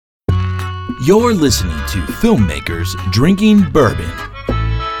You're listening to Filmmakers Drinking Bourbon.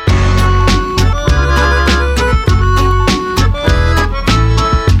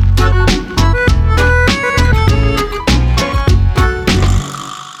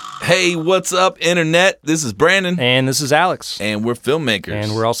 Hey, what's up, Internet? This is Brandon. And this is Alex. And we're filmmakers.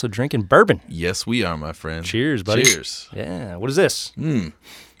 And we're also drinking bourbon. Yes, we are, my friend. Cheers, buddy. Cheers. Yeah, what is this? We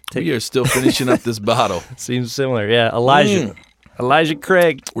are still finishing up this bottle. Seems similar, yeah. Elijah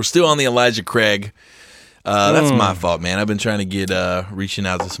Craig. We're still on the Elijah Craig. That's my fault, man. I've been trying to get reaching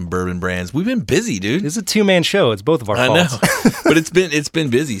out to some bourbon brands. We've been busy, dude. It's a two-man show. It's both of our faults. I know, but it's been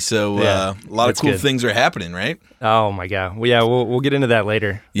busy. So Yeah, a lot of cool good. things are happening, right? Oh my god. Well, yeah, we'll get into that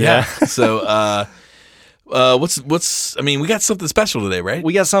later. Yeah. So what's? I mean, we got something special today, right?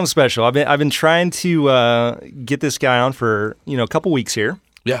 We got something special. I've been trying to get this guy on for a couple weeks here.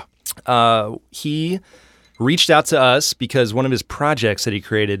 Yeah. He reached out to us because one of his projects that he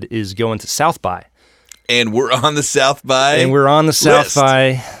created is going to South by. And we're on the South by. South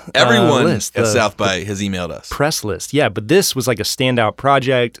by Everyone list. at South by has emailed us. Press list. Yeah, but this was like a standout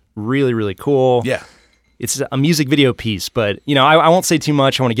project. Really, really cool. Yeah. It's a music video piece, but I won't say too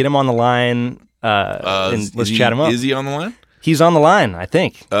much. I want to get him on the line and let's chat him up. Is he on the line? He's on the line, I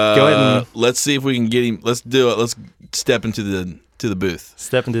think. Go ahead and let's see if we can get him. Let's do it. Let's step into the booth.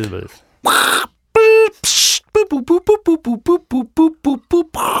 step into the booth.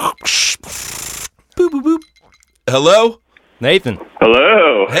 Hello? Nathan.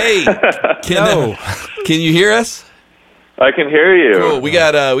 Hello. Hey. Can you hear us? I can hear you. Cool. We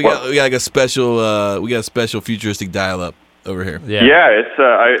got like a special futuristic dial-up over here. Yeah. It's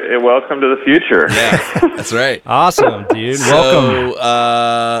welcome to the future. Yeah, that's right. Awesome, dude.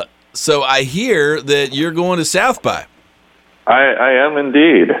 Welcome. So I hear that you're going to South by. I am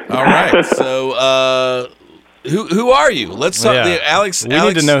indeed. All right. So who are you? Let's talk. Yeah. Alex. We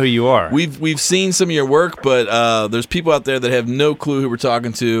need to know who you are. We've seen some of your work, but there's people out there that have no clue who we're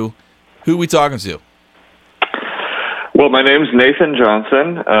talking to. Who are we talking to? Well, my name's Nathan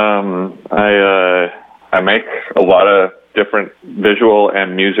Johnson. I make a lot of different visual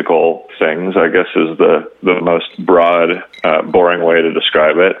and musical things, I guess is the most broad, boring way to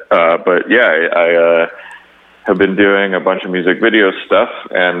describe it. But yeah, I have been doing a bunch of music video stuff,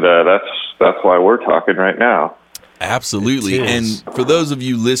 and that's why we're talking right now. Absolutely. And for those of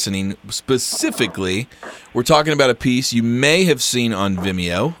you listening, specifically, we're talking about a piece you may have seen on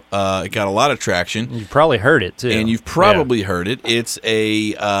Vimeo. It got a lot of traction. You've probably heard it, too. And you've probably heard it. It's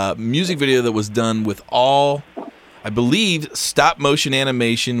a music video that was done with all, I believe, stop-motion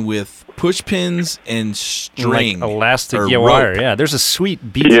animation with push pins and string. Like elastic or wire. rope. Yeah, there's a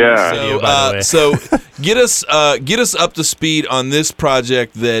sweet beat. Yeah. Video, by the way. So get us up to speed on this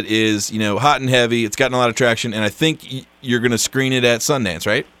project that is, hot and heavy. It's gotten a lot of traction, and I think you're going to screen it at Sundance,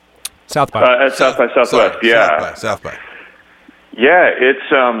 right? South by. At South by Southwest, yeah. South by. Yeah, it's,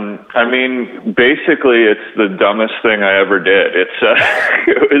 basically it's the dumbest thing I ever did.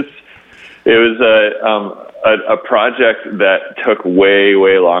 It was a project that took way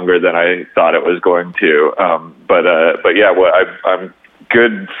longer than I thought it was going to. But yeah, I'm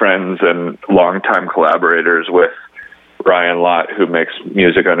good friends and longtime collaborators with Ryan Lott, who makes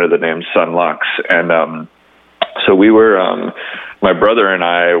music under the name Son Lux, and so we were, my brother and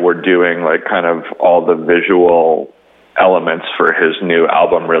I were doing like kind of all the visual elements for his new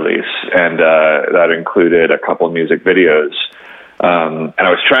album release, and that included a couple of music videos. And I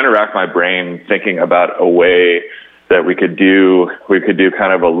was trying to rack my brain thinking about a way that we could do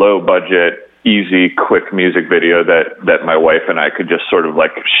kind of a low budget, easy, quick music video that my wife and I could just sort of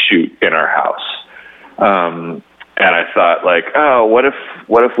like shoot in our house. And I thought like, oh, what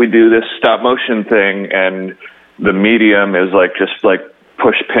if we do this stop motion thing and the medium is like just like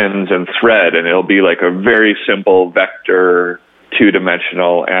push pins and thread, and it'll be like a very simple vector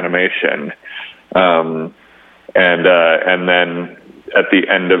 2-dimensional animation. And then at the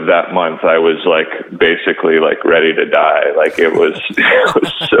end of that month, I was like basically like ready to die. Like it was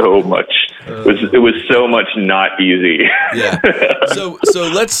so much. It was so much not easy. Yeah. So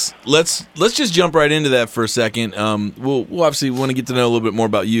let's just jump right into that for a second. We'll obviously want to get to know a little bit more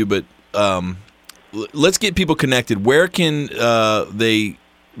about you, but let's get people connected. Where can they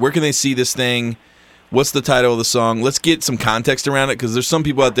see this thing? What's the title of the song? Let's get some context around it, because there's some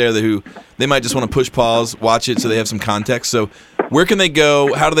people out there who they might just want to push pause, watch it so they have some context. So where can they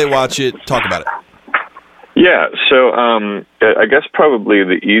go? How do they watch it? Talk about it. Yeah, so I guess probably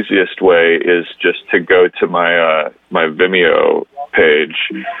the easiest way is just to go to my my Vimeo page,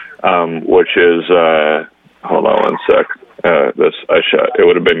 which is hold on one sec. It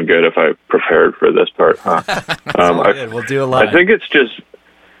would have been good if I prepared for this part, huh? We'll do a lot. I think it's just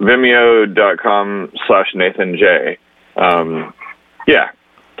Vimeo.com/NathanJ. Yeah.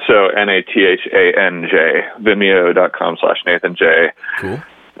 So NATHANJ, Vimeo.com/NathanJ. Cool.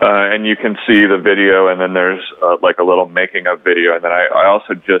 And you can see the video, and then there's like a little making of video, and then I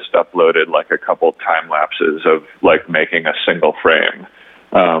also just uploaded like a couple time lapses of like making a single frame.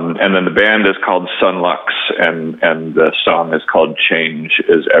 And then the band is called Son Lux, and the song is called "Change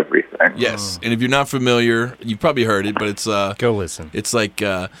Is Everything." Yes, and if you're not familiar, you've probably heard it, but it's go listen. It's like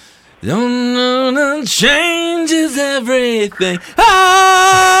don't know that change is everything.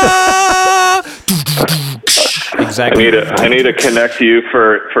 Ah! Exactly. I need to connect you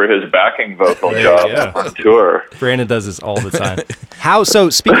for his backing vocal job on tour. Brandon does this all the time.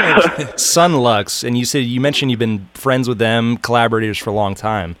 So speaking of Son Lux, and you mentioned you've been friends with them, collaborators for a long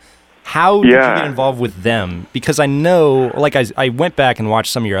time. How did you get involved with them? Because I know, like I went back and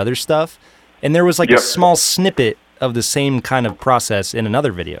watched some of your other stuff, and there was like a small snippet of the same kind of process in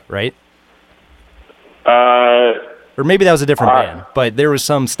another video, right? Or maybe that was a different band, but there was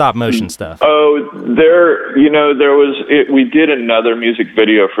some stop motion stuff. Oh, we did another music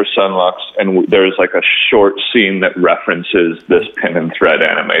video for Son Lux, and there's like a short scene that references this pin and thread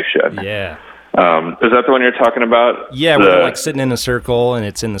animation. Yeah. Is that the one you're talking about? Yeah, where they're like sitting in a circle and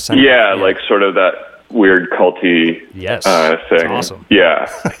it's in the center. Yeah, like sort of that weird culty thing. That's awesome. Yeah.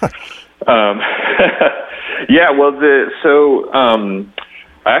 Yeah, well,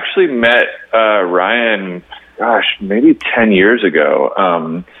 I actually met Ryan, maybe 10 years ago,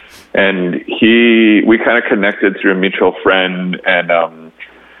 and we kind of connected through a mutual friend, and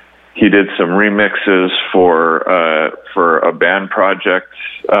he did some remixes for a band project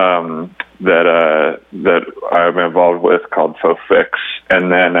that I'm involved with called Faux Fix,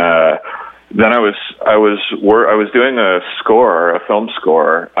 and then I was doing a film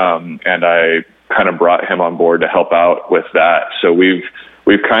score, and I kind of brought him on board to help out with that. So we've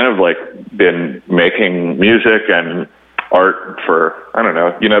kind of like been making music and art for, I don't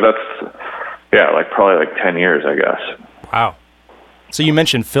know, that's like probably like 10 years, I guess. Wow. So you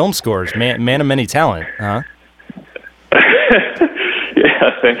mentioned film scores, man of many talent, huh?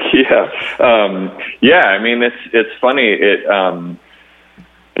 Yeah, thank you. Yeah, I mean, it's funny. It,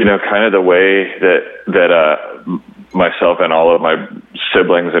 kind of the way that myself and all of my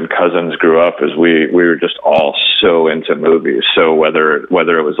siblings and cousins grew up is we were just all so into movies. So whether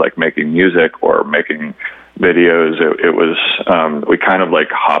it was like making music or making videos, it was we kind of like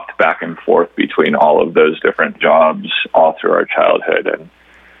hopped back and forth between all of those different jobs all through our childhood, and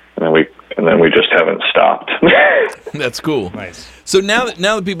then we just haven't stopped. That's cool. Nice. So now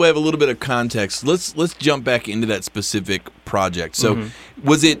that people have a little bit of context, let's jump back into that specific project. So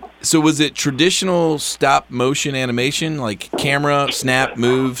was it traditional stop motion animation, like camera, snap,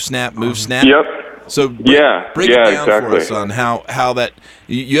 move, snap? Yep. So break it down for us on how that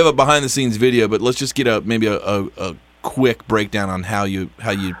you have a behind the scenes video, but let's just get maybe a quick breakdown on how you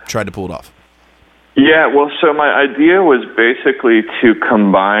tried to pull it off. Yeah, well, so my idea was basically to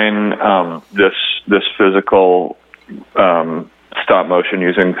combine this physical stop motion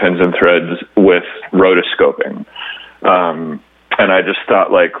using pins and threads with rotoscoping, and I just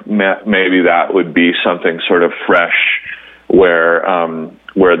thought like maybe that would be something sort of fresh, where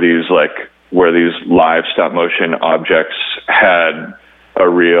these live stop motion objects had a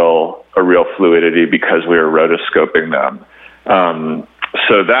real fluidity because we were rotoscoping them.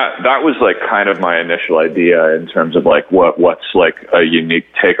 So that was like kind of my initial idea in terms of like what's like a unique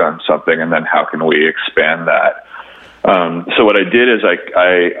take on something, and then how can we expand that. So what I did is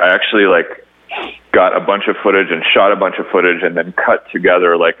I actually like got a bunch of footage and shot a bunch of footage and then cut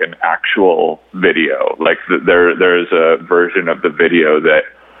together like an actual video. Like there's a version of the video that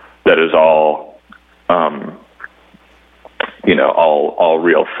is all all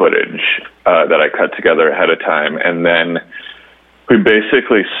real footage that I cut together ahead of time, and then we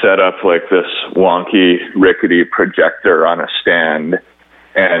basically set up like this wonky, rickety projector on a stand,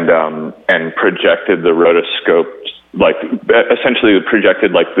 and projected the rotoscope, like essentially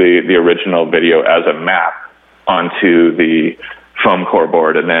projected like the original video as a map onto the foam core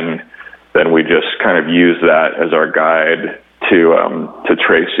board, and then we just kind of use that as our guide to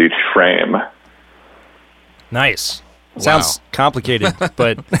trace each frame. Nice. Sounds complicated,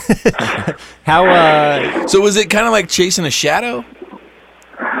 but how? So was it kind of like chasing a shadow?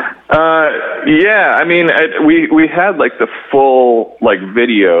 Yeah, I mean, we had like the full like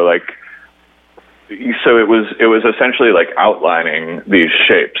video, like, so it was essentially like outlining these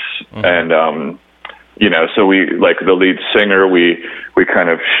shapes, and so we, like the lead singer, we kind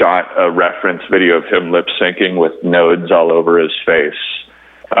of shot a reference video of him lip syncing with nodes all over his face,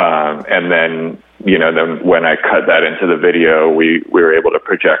 and then then when I cut that into the video, we were able to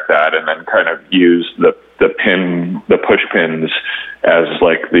project that and then kind of use the push pins as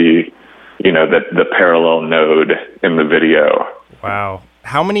like the parallel node in the video. Wow.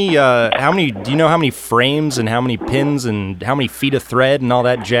 How many, do you know how many frames and how many pins and how many feet of thread and all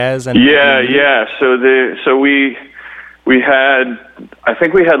that jazz? Yeah. So we had, I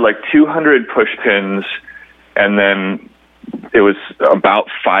think we had like 200 push pins, and then it was about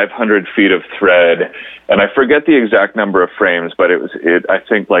 500 feet of thread, and I forget the exact number of frames, but I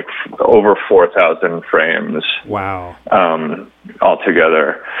think like over 4,000 frames. Wow.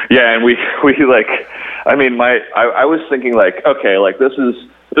 Altogether. Yeah, and we like, I mean, I was thinking like, okay, like this is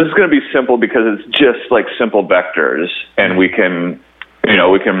going to be simple because it's just like simple vectors, and we can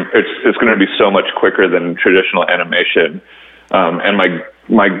it's going to be so much quicker than traditional animation. And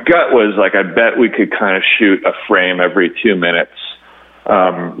my gut was like, I bet we could kind of shoot a frame every 2 minutes.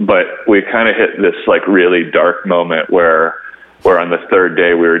 But we kind of hit this like really dark moment where on the third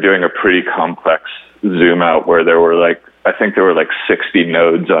day we were doing a pretty complex zoom out where there were like 60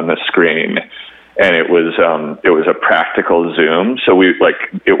 nodes on the screen, and it was a practical zoom. So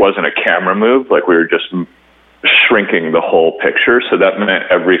it wasn't a camera move, like we were just shrinking the whole picture. So that meant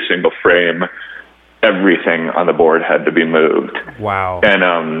every single frame, everything on the board had to be moved. Wow.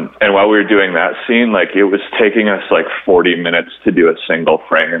 And while we were doing that scene, like it was taking us like 40 minutes to do a single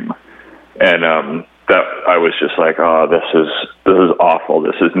frame. And that I was just like, oh, this is awful.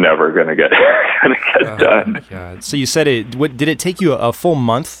 This is never going to get done. God. So you said did it take you a full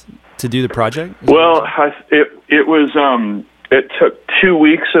month to do the project? Well, it took 2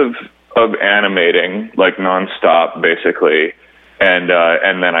 weeks of animating, like nonstop, basically. And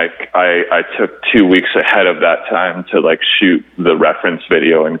then I took 2 weeks ahead of that time to like shoot the reference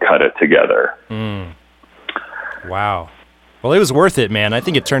video and cut it together. Wow. Well, it was worth it, man. I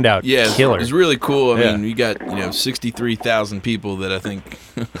think it turned out killer. It was really cool. I mean, you got 63,000 people that I think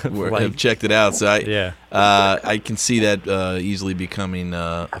have checked it out. So I can see that easily becoming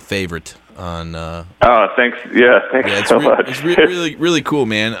a favorite on. Oh, thanks. Yeah, thanks so much. It's really really cool,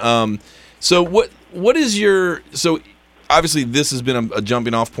 man. So what is your obviously, this has been a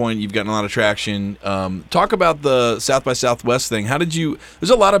jumping off point. You've gotten a lot of traction. Talk about the South by Southwest thing. How did you? There's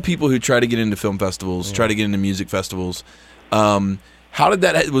a lot of people who try to get into film festivals, try to get into music festivals. How did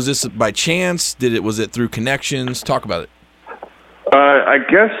that? Was this by chance? Was it through connections? Talk about it. I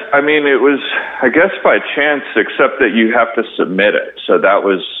guess by chance, except that you have to submit it. So that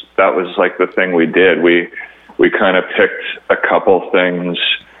was like the thing we did. We kind of picked a couple things.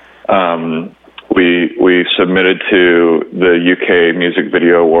 We submitted to the UK Music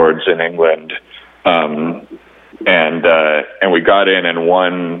Video Awards in England, and we got in and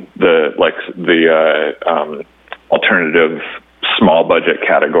won the alternative small budget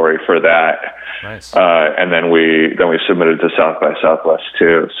category for that. Nice. And then we submitted to South by Southwest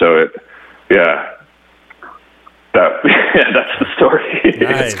too. So that's the story. Nice.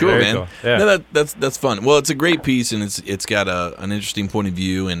 That's cool, Very man. Cool. Yeah. No, that's fun. Well, it's a great piece, and it's got an interesting point of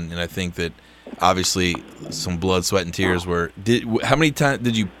view, and I think that obviously some blood, sweat, and tears were. How many times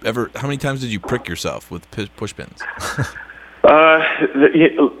did you prick yourself with push pins?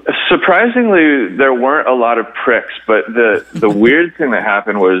 Surprisingly, there weren't a lot of pricks, but the weird thing that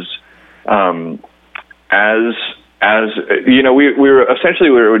happened was, as you know, we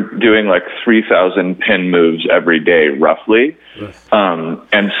were doing like 3,000 pin moves every day, roughly. Yes.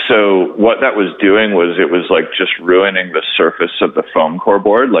 And so what that was doing was it was like just ruining the surface of the foam core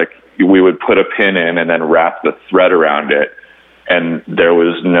board. Like we would put a pin in and then wrap the thread around it, and there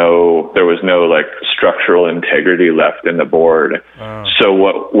was no like structural integrity left in the board. Oh. So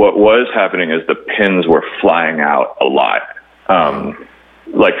what was happening is the pins were flying out a lot.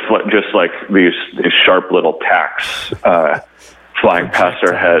 Just like these sharp little tacks flying past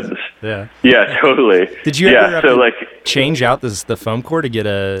our heads. Yeah, totally. Did you ever have to change out the foam core to get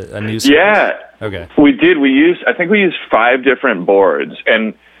a new surface? Yeah. Okay. We did. I think we used 5 different boards,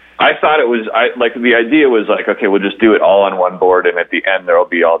 and I thought the idea was like, okay, we'll just do it all on one board, and at the end there'll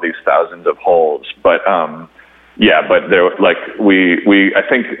be all these thousands of holes. But but there, I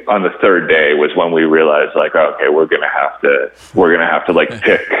think on the third day was when we realized, like, okay, we're gonna have to like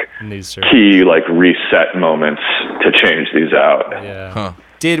pick key like reset moments to change these out. Yeah. Huh.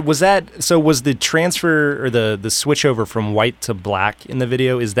 Was the transfer or the switch over from white to black in the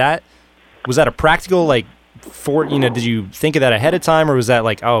video? Was that a practical did you think of that ahead of time, or was that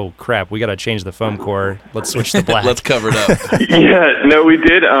like, oh crap, we got to change the foam core, let's switch to black? Let's cover it up. Yeah, no, we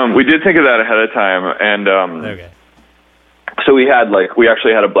did think of that ahead of time, and okay. So we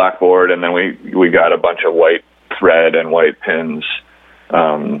actually had a black board, and then we got a bunch of white thread and white pins,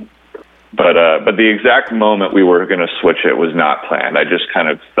 But the exact moment we were going to switch it was not planned. I just kind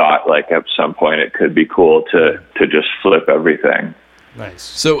of thought like at some point it could be cool to just flip everything. Nice.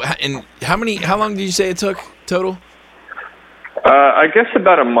 So, and how long did you say it took total? I guess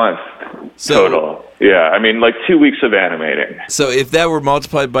about a month total. Yeah, I mean like 2 weeks of animating. So if that were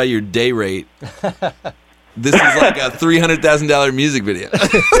multiplied by your day rate, this is like a $300,000 music video.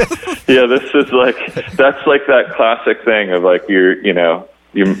 Yeah, that's like that classic thing of like you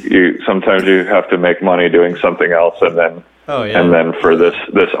sometimes you have to make money doing something else, and then and then for this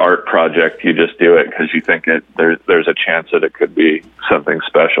art project you just do it because you think there's a chance that it could be something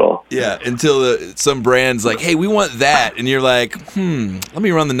special. Yeah, until some brand's like, hey, we want that, and you're like, let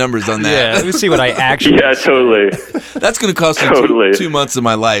me run the numbers on that. Yeah, let me see what I actually. Yeah, totally. That's going to cost you 2 months of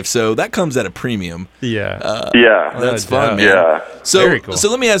my life, so that comes at a premium. Yeah. That's fun, man. Yeah. So, very cool. So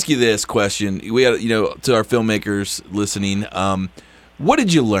let me ask you this question. We had, to our filmmakers listening, what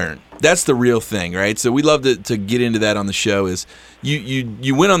did you learn? That's the real thing, right? So we love to get into that on the show. Is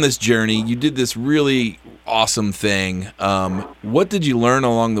you went on this journey, you did this really awesome thing. What did you learn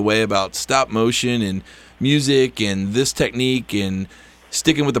along the way about stop motion and music and this technique and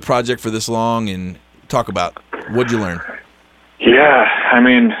sticking with the project for this long? And talk about what did you learn? Yeah, I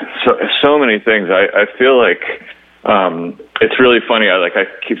mean, so many things. I feel like it's really funny. I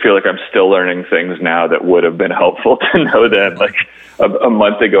feel like I'm still learning things now that would have been helpful to know then. Like a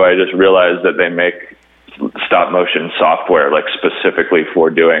month ago, I just realized that they make stop motion software like specifically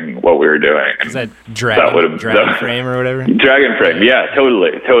for doing what we were doing. Is that Dragon Frame or whatever? Dragon Frame, yeah,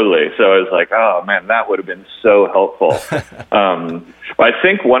 totally. So I was like, oh man, that would have been so helpful. But I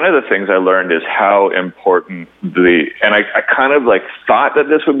think one of the things I learned is how important and I kind of like thought that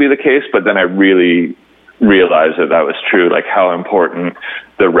this would be the case, but then I really realized that was true, like how important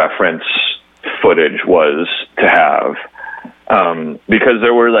the reference footage was to have. Because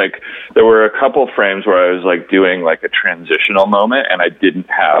there were a couple frames where I was like doing like a transitional moment and I didn't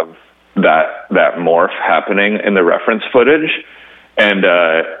have that morph happening in the reference footage. And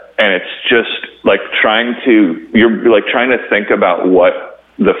it's just like trying to think about what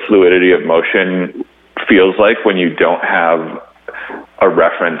the fluidity of motion feels like when you don't have a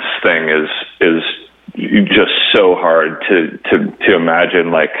reference thing is just so hard to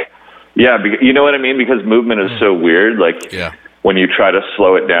imagine. Like, yeah, you know what I mean? Because movement is so weird. Like, when you try to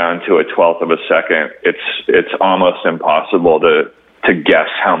slow it down to a 1/12 of a second, it's almost impossible to guess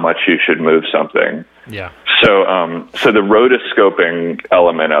how much you should move something. Yeah. So the rotoscoping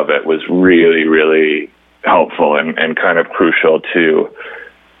element of it was really, really helpful and kind of crucial to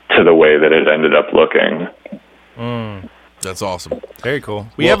the way that it ended up looking. That's awesome. Very cool.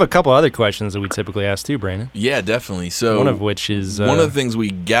 We have a couple other questions that we typically ask too, Brandon. Yeah, definitely. So one of which is one of the things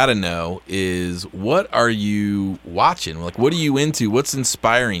we gotta know is, what are you watching? Like, what are you into? What's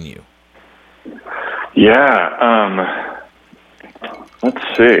inspiring you? Yeah. Let's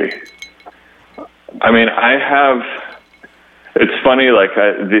see. I mean, it's funny. Like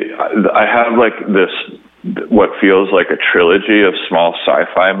I have like this, what feels like a trilogy of small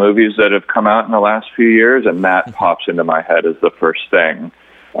sci-fi movies that have come out in the last few years, and that pops into my head as the first thing,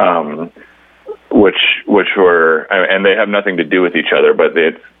 which were, and they have nothing to do with each other, but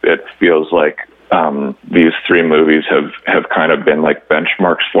it feels like these three movies have kind of been like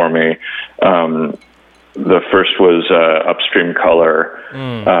benchmarks for me. The first was Upstream Color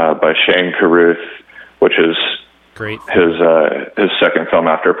by Shane Carruth, which is great. His second film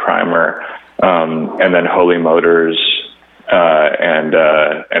after Primer. And then Holy Motors,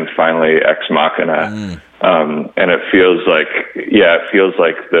 and finally Ex Machina. And it feels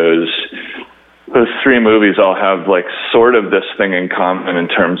like those three movies all have like sort of this thing in common in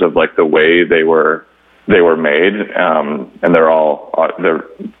terms of like the way they were made. And they're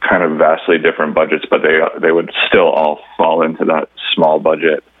kind of vastly different budgets, but they would still all fall into that small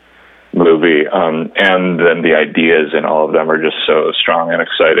budget movie, and then the ideas in all of them are just so strong and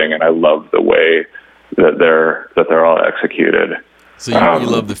exciting, and I love the way that they're all executed. So you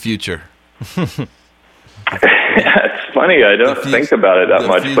love the future. It's funny, I don't think about it that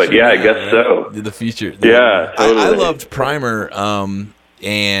much, but yeah, I guess so. The future. Yeah, totally. I loved Primer,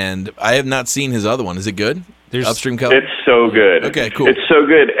 and I have not seen his other one. Is it good? Upstream Color? It's so good. Okay, cool. It's so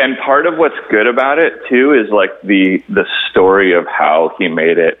good, and part of what's good about it too is like the story of how he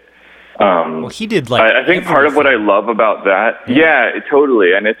made it. Well, he did like. I think part of what I love about that,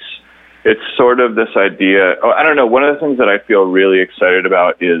 totally, and it's sort of this idea. I don't know. One of the things that I feel really excited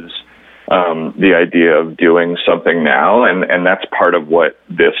about is the idea of doing something now, and that's part of what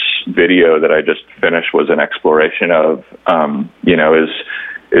this video that I just finished was an exploration of.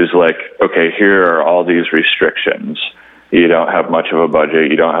 Is like, okay, here are all these restrictions. you don't have much of a budget,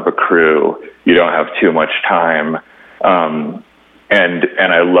 you don't have a crew, you don't have too much time. And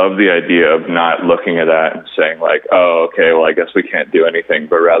I love the idea of not looking at that and saying like, oh, okay, well, I guess we can't do anything,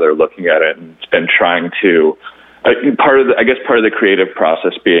 but rather looking at it and trying to, part of the creative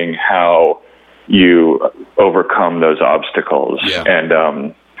process being how you overcome those obstacles. Yeah. And,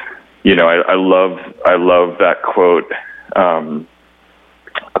 I love that quote,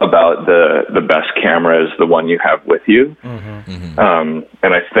 about the best camera is the one you have with you. Mm-hmm.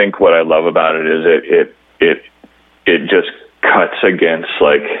 And I think what I love about it is it just cuts against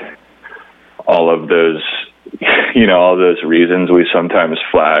like all of those, all those reasons we sometimes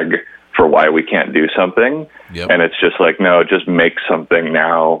flag for why we can't do something. Yep. And it's just like, no, just make something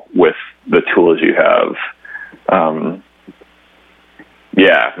now with the tools you have.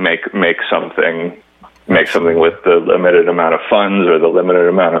 Make something with the limited amount of funds or the limited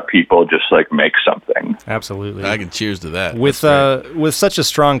amount of people. Just like make something. Absolutely, I can cheers to that. With such a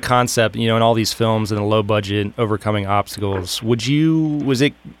strong concept, in all these films and a low budget, overcoming obstacles.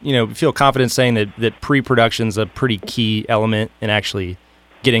 Feel confident saying that pre-production's a pretty key element in actually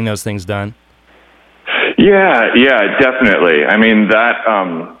getting those things done? Yeah, definitely. I mean that.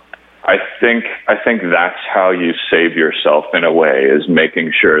 I think that's how you save yourself in a way, is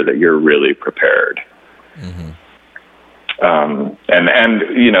making sure that you're really prepared. Mm-hmm. And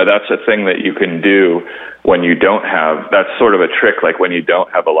that's a thing that you can do when you don't have, that's sort of a trick, like when you don't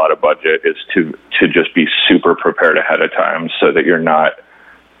have a lot of budget, is to just be super prepared ahead of time so that you're not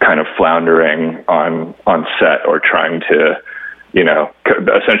kind of floundering on set or trying to,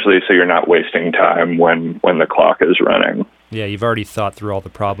 essentially so you're not wasting time when the clock is running. Yeah, you've already thought through all the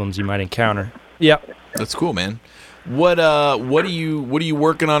problems you might encounter. Yeah. That's cool, man. What are you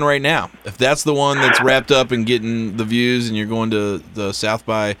working on right now? If that's the one that's wrapped up and getting the views and you're going to the South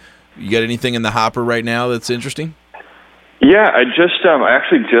by, you got anything in the hopper right now that's interesting? Yeah, I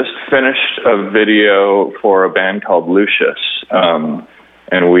actually just finished a video for a band called Lucius.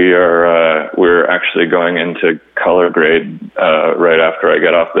 And we're actually going into color grade right after I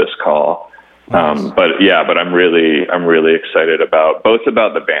get off this call. Nice. But I'm really excited about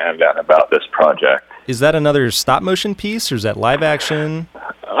the band and about this project. Is that another stop motion piece, or is that live action?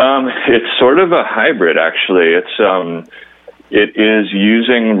 It's sort of a hybrid, actually. It is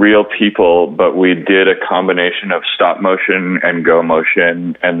using real people, but we did a combination of stop motion and go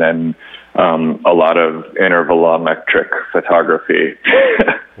motion, and then a lot of intervalometric photography.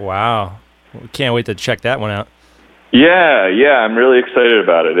 Wow. Can't wait to check that one out. Yeah, I'm really excited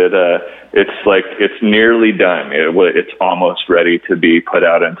about it. It's nearly done. It's almost ready to be put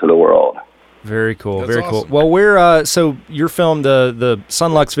out into the world. Very cool. That's very awesome. Cool. Well, we're so your film, the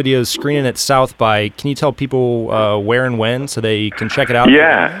Son Lux video, is screening at South by. Can you tell people where and when so they can check it out?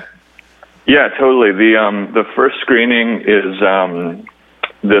 Yeah, totally. The first screening is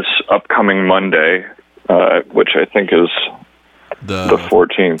this upcoming Monday, which I think is the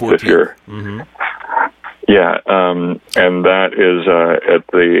 14th. If you're. Mm-hmm. Yeah, and that is at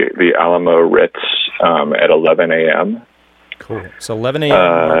the Alamo Ritz at 11 a.m. Cool. So 11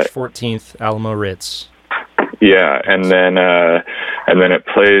 a.m. March 14th, Alamo Ritz. Yeah, and then it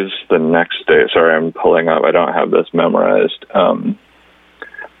plays the next day. Sorry, I'm pulling up. I don't have this memorized.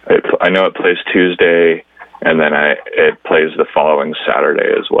 I know it plays Tuesday, and then it plays the following Saturday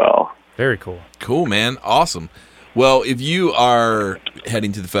as well. Very cool. Cool, man. Awesome. Well, if you are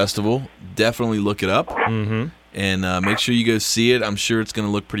heading to the festival, definitely look it up. Mm-hmm. And make sure you go see it. I'm sure it's going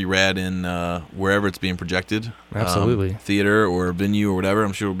to look pretty rad in wherever it's being projected. Absolutely. Theater or venue or whatever.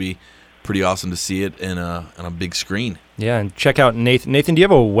 I'm sure it'll be pretty awesome to see it on a big screen. Yeah, and check out Nathan. Nathan, do you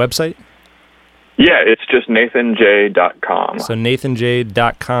have a website? Yeah, it's just nathanj.com. So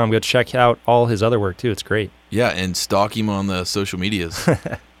nathanj.com. Go check out all his other work, too. It's great. Yeah, and stalk him on the social medias.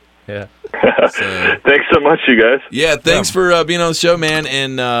 Yeah. So, thanks so much, you guys. Yeah, thanks for being on the show, man.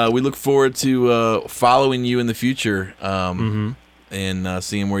 And we look forward to following you in the future and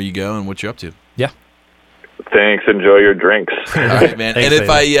seeing where you go and what you're up to. Yeah. Thanks. Enjoy your drinks. All right, man. Thanks,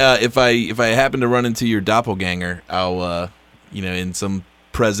 and if I happen to run into your doppelganger, I'll in some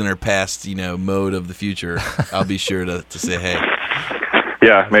present or past mode of the future, I'll be sure to say hey.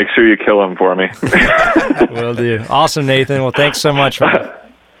 Yeah, make sure you kill him for me. Will do. Awesome, Nathan. Well, thanks so much.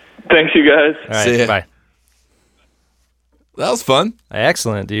 Thanks, you guys. All right, see ya. bye. That was fun.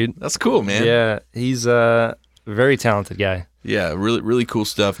 Excellent, dude. That's cool, man. Yeah, he's a very talented guy. Yeah, really, really cool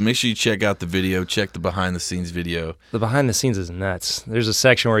stuff. Make sure you check out the video. Check the behind-the-scenes video. The behind-the-scenes is nuts. There's a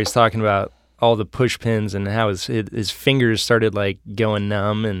section where he's talking about all the push pins and how his fingers started like going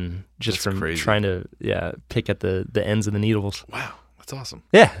numb and just That's from crazy. trying to pick at the ends of the needles. Wow, that's awesome.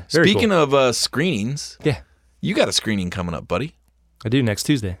 Yeah. Very Speaking cool. of screenings, You got a screening coming up, buddy. I do next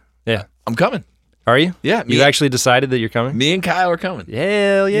Tuesday. Yeah. I'm coming. Are you? Yeah. You actually decided that you're coming? Me and Kyle are coming.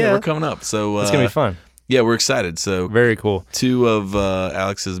 Hell yeah. We're coming up. So it's going to be fun. Yeah, we're excited. So very cool. 2 of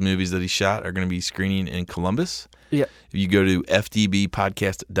Alex's movies that he shot are going to be screening in Columbus. Yeah. If you go to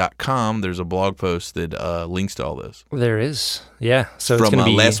fdbpodcast.com, there's a blog post that links to all those. There is. Yeah. So from it's going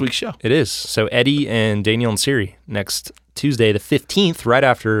to be last week's show. It is. So Eddie and Daniel and Siri next Tuesday, the 15th, right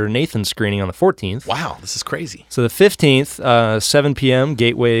after Nathan's screening on the 14th. Wow, this is crazy. So the 15th, 7 p.m.,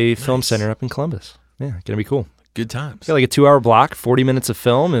 Gateway Film Center up in Columbus. Yeah, going to be cool. Good times. Got like a 2-hour block, 40 minutes of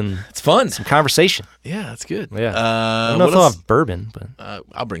film, and it's fun. Some conversation. Yeah, that's good. Yeah. I don't know if I'll have bourbon, but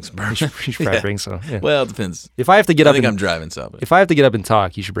I'll bring some bourbon. You should probably bring some. Yeah. Well, it depends. If I have to get up, I'm driving, so. If I have to get up and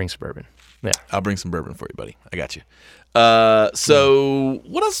talk, you should bring some bourbon. Yeah, I'll bring some bourbon for you, buddy. I got you. So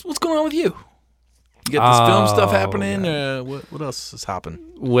what else? What's going on with you? You got this film stuff happening? What else is hopping?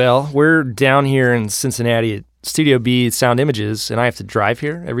 Well, we're down here in Cincinnati at Studio B Sound Images, and I have to drive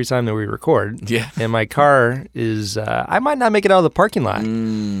here every time that we record. Yeah. And my car is, I might not make it out of the parking lot.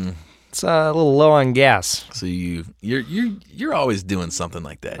 It's a little low on gas. So you're always doing something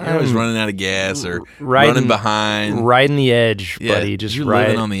like that. You're always running out of gas or riding, running behind. Riding the edge, buddy. Just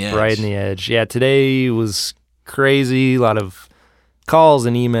living on the edge. Riding the edge. Yeah, today was crazy. A lot of calls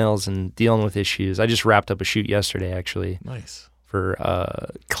and emails and dealing with issues. I just wrapped up a shoot yesterday, actually. Nice. For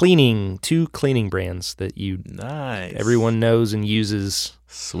cleaning, 2 cleaning brands that everyone knows and uses.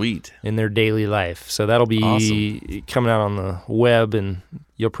 Sweet. In their daily life. So that'll be awesome. Coming out on the web, and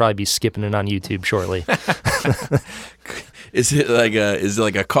you'll probably be skipping it on YouTube shortly. Is it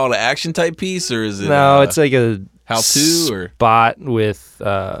like a call to action type piece, or is it? No, it's like a how-to or spot with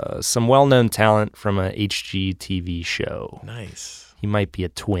some well-known talent from a HGTV show. Nice. He might be a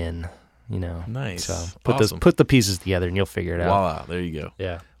twin. You know, nice. So put the pieces together, and you'll figure it out. Voila, there you go.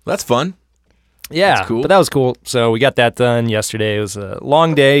 Yeah, that's fun. Yeah, that's cool. But that was cool. So we got that done yesterday. It was a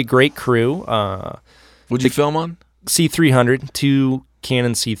long day, great crew. What'd you film on? C300, 2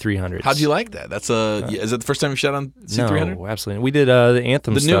 Canon C300s. How'd you like that? That's is that the first time you shot on C300? No, absolutely. We did the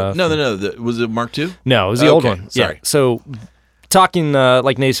Anthem stuff. No. Was it Mark II? No, it was the old one. Sorry. Yeah. So talking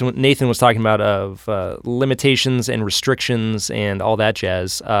like Nathan was talking about of limitations and restrictions and all that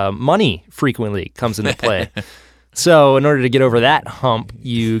jazz, money frequently comes into play. So in order to get over that hump,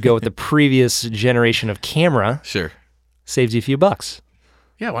 you go with the previous generation of camera. Sure. Saves you a few bucks.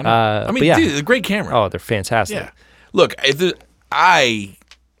 Yeah, why not? I mean, dude, it's a great camera. Oh, they're fantastic. Yeah. Look, if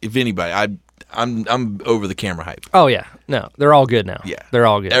anybody, I'm over the camera hype. Oh yeah, no, they're all good now. Yeah, they're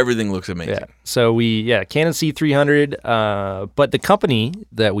all good. Everything looks amazing. Yeah. So Canon C300, but the company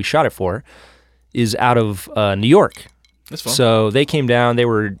that we shot it for is out of New York. That's fun. So they came down. They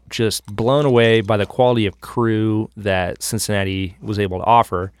were just blown away by the quality of crew that Cincinnati was able to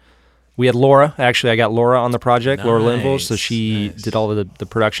offer. We had Laura. Actually, I got Laura on the project, nice, Laura Linville. So she did all of the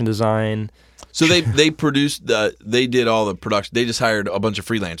production design. So they produced they did all the production. They just hired a bunch of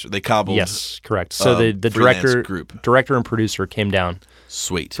freelancers. They cobbled. Yes, correct. So the director and producer came down.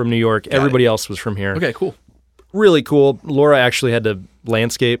 Sweet. From New York. Everybody else was from here. Okay, cool. Really cool. Laura actually had to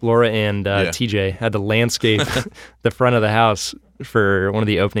landscape. Laura and TJ had to landscape the front of the house for one of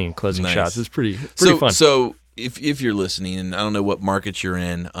the opening and closing shots. It's pretty fun. So if you're listening, and I don't know what market you're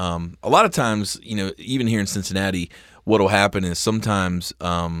in, a lot of times, even here in Cincinnati, what'll happen is sometimes,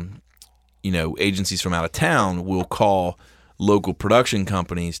 agencies from out of town will call local production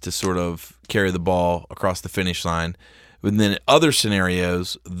companies to sort of carry the ball across the finish line. But then other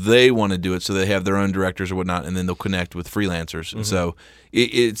scenarios, they want to do it, so they have their own directors or whatnot, and then they'll connect with freelancers. Mm-hmm. And so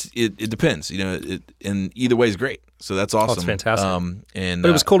it depends, and either way is great. So that's awesome. That's fantastic. But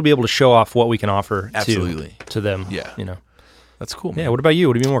it was cool to be able to show off what we can offer to them. Yeah. That's cool, man. Yeah, what about you?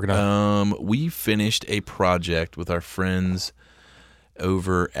 What have you been working on? We finished a project with our friends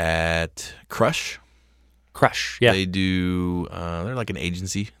over at Crush. Crush, yeah. They do, they're like an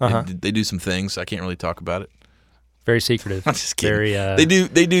agency. Uh-huh. They do some things. I can't really talk about it. Very secretive. I'm just kidding.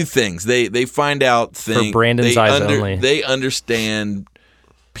 They do things. They find out things. For Brandon's eyes only. They understand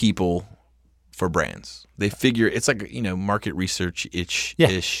people for brands. They figure it's like market research ish.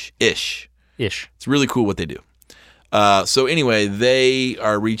 It's really cool what they do. So anyway, they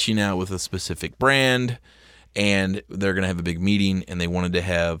are reaching out with a specific brand, and they're gonna have a big meeting, and they wanted to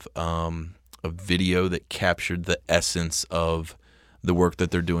have a video that captured the essence of the work that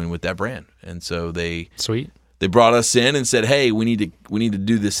they're doing with that brand, and so they brought us in and said, "Hey, we need to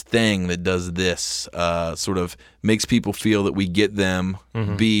do this thing that does this, sort of makes people feel that we get them.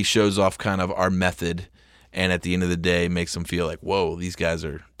 Mm-hmm. B, shows off kind of our method, and at the end of the day, makes them feel like, whoa, these guys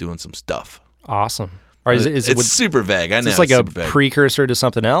are doing some stuff." Awesome. Or it's super vague. I know. It's like a precursor to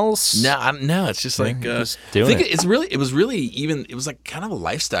something else. No, it's just like just doing it. It was really even. It was like kind of a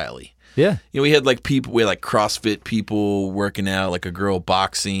lifestyle-y. Yeah. We had like people. We had like CrossFit people working out, like a girl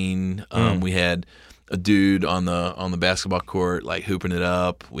boxing. We had a dude on the basketball court like hooping it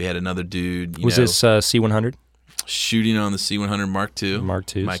up. We had another dude. Was this C100? Shooting on the C100 Mark II.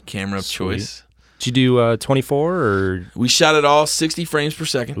 Mark II. My camera of choice. Did you do 24 or? We shot it all 60 frames per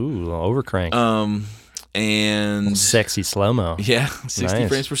second. Ooh, overcrank. And sexy slow-mo. Yeah, 60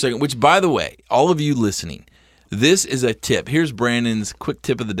 frames per second. Which, by the way, all of you listening, this is a tip. Here's Brandon's quick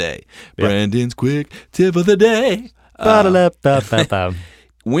tip of the day. Yep. Brandon's quick tip of the day.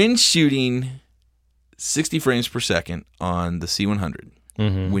 When shooting 60 frames per second on the C100,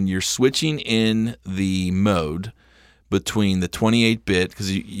 when you're switching in the mode between the 28-bit,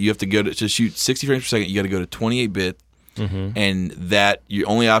 because you have to go to shoot 60 frames per second, you got to go to 28-bit, and that your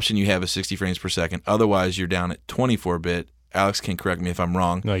only option you have is 60 frames per second. Otherwise, you're down at 24-bit. Alex can correct me if I'm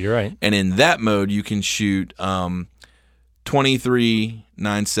wrong. No, you're right. And in that mode, you can shoot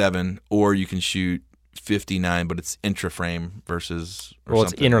 23:9:7, or you can shoot 59, but it's intra-frame versus.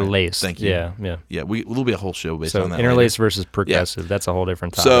 It's interlaced. Thank you. Yeah. We'll be a whole show based on that. Interlaced versus progressive. Yeah. That's a whole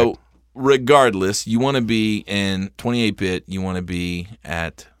different topic. So, regardless, you want to be in 28-bit. You want to be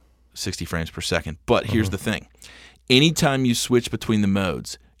at 60 frames per second. But here's the thing: anytime you switch between the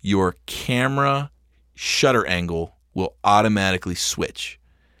modes, your camera shutter angle will automatically switch.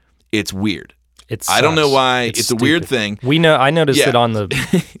 It's weird. I don't know why. It's a weird thing. I noticed it on the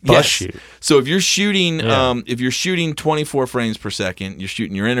bus shoot. So if you're shooting 24 frames per second, you're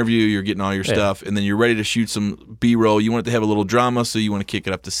shooting your interview, you're getting all your stuff, and then you're ready to shoot some B-roll. You want it to have a little drama, so you want to kick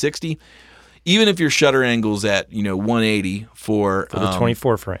it up to 60. Even if your shutter angle's at 180 for the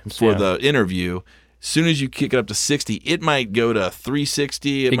 24 frames for the interview, as soon as you kick it up to 60, it might go to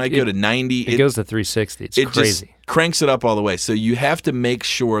 360. It might go to 90. It goes to 360. It's crazy. Just cranks it up all the way. So you have to make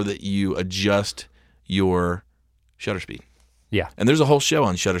sure that you adjust your shutter speed. Yeah. And there's a whole show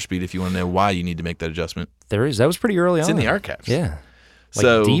on shutter speed if you want to know why you need to make that adjustment. There is. That was pretty early on. It's in the archives. Yeah.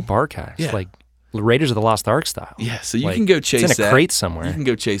 Like deep archives. Yeah. Like Raiders of the Lost Ark style. Yeah, so you can go chase that. It's in a crate somewhere. You can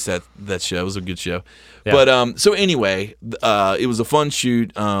go chase that show. It was a good show. Yeah. But so anyway, it was a fun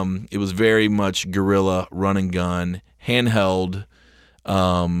shoot. It was very much guerrilla, run and gun, handheld.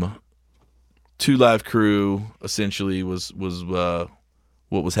 2 live crew essentially was what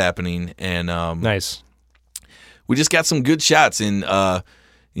was happening, and nice. We just got some good shots, and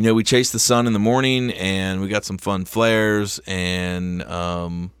we chased the sun in the morning, and we got some fun flares, and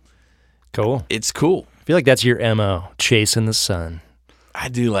cool. It's cool. I feel like that's your MO, chasing the sun. I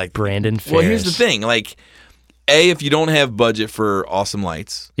do like Brandon Ferris. Well, here's the thing. Like, if you don't have budget for awesome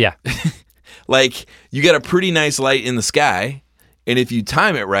lights. Yeah. Like, you got a pretty nice light in the sky, and if you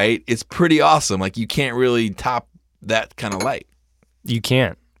time it right, it's pretty awesome. Like, you can't really top that kind of light. You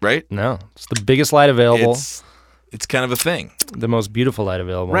can't. Right? No. It's the biggest light available. It's kind of a thing. The most beautiful light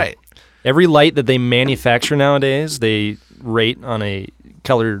available. Right. Every light that they manufacture nowadays, they rate on a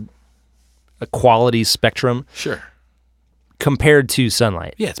quality spectrum. Sure. Compared to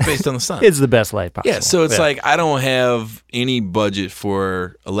sunlight. Yeah, it's based on the sun. It's the best light possible. Yeah, so it's like I don't have any budget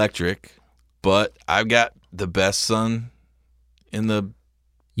for electric, but I've got the best sun in the...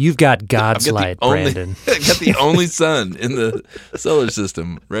 You've got God's light, Brandon. I got the only sun in the solar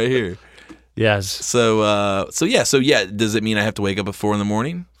system right here. Yes. So yeah. Does it mean I have to wake up at 4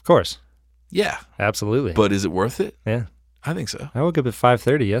 a.m? Of course. Yeah. Absolutely. But is it worth it? Yeah. I think so. I woke up at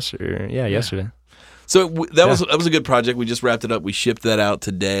 5:30 yesterday. Yesterday. So that was a good project. We just wrapped it up. We shipped that out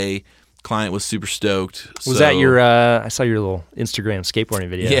today. Client was super stoked. Was that your? I saw your little Instagram skateboarding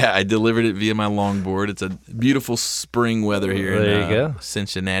video. Yeah, I delivered it via my longboard. It's a beautiful spring weather here in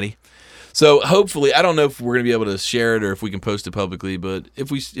Cincinnati. So hopefully, I don't know if we're going to be able to share it or if we can post it publicly. But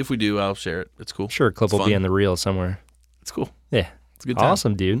if we do, I'll share it. It's cool. Sure, a clip will be in the reel somewhere. It's cool. Yeah. It's a good time.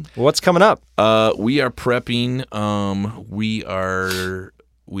 Awesome, dude. Well, what's coming up? We are prepping.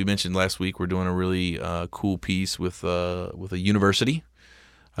 We mentioned last week we're doing a really cool piece with a university.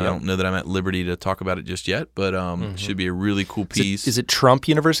 I don't know that I'm at liberty to talk about it just yet, but it should be a really cool piece. Is it Trump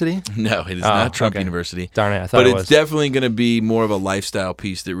University? No, it is not Trump University. Darn it, I thought it was. But it's definitely going to be more of a lifestyle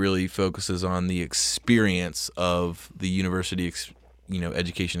piece that really focuses on the experience of the university,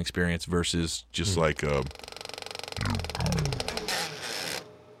 education experience versus just like a...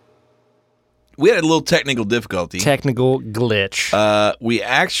 We had a little technical difficulty. Technical glitch. We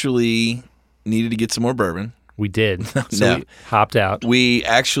actually needed to get some more bourbon. We did. So we hopped out. We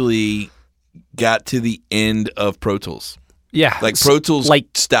actually got to the end of Pro Tools. Yeah. Like Pro Tools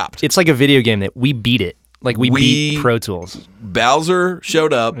stopped. It's like a video game that we beat it. Like we beat Pro Tools. Bowser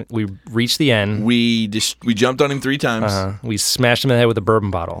showed up. We reached the end. We jumped on him 3 times. We smashed him in the head with a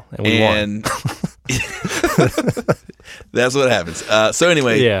bourbon bottle, and we won. That's what happens. So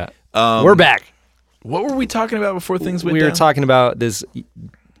anyway, yeah, we're back. What were we talking about before things went down? We were talking about this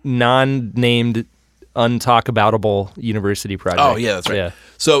non-named, untalkaboutable university project. Oh yeah, that's right. Yeah.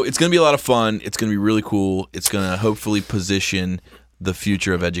 So it's going to be a lot of fun. It's going to be really cool. It's going to hopefully position the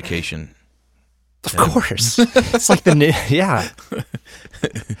future of education. Of course. It's like yeah.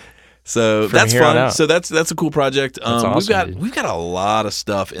 So that's fun. So that's a cool project. Awesome, we've got a lot of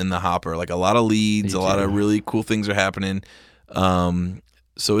stuff in the hopper, like a lot of leads, a lot of really cool things are happening.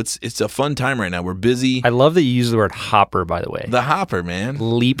 So it's a fun time right now. We're busy. I love that you use the word hopper, by the way. The hopper, man.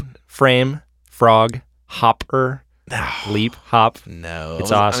 Leap, frame, frog, hopper, leap, hop. No,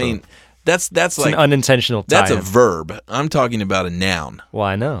 it's awesome. I mean, that's like an unintentional tie. That's a verb. I'm talking about a noun. Well,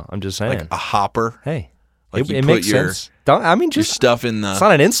 I know. I'm just saying. Like a hopper. Hey, like it makes sense. Just your stuff in the. It's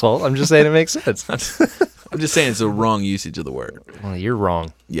not an insult. I'm just saying it makes sense. I'm just saying it's a wrong usage of the word. Well, you're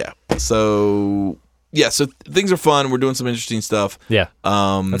wrong. Yeah. So things are fun. We're doing some interesting stuff. Yeah.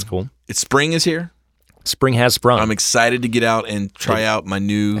 That's cool. Spring is here. Spring has sprung. I'm excited to get out and try out my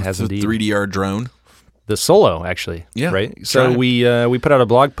new 3DR drone. The Solo, actually. Yeah. Right? So we put out a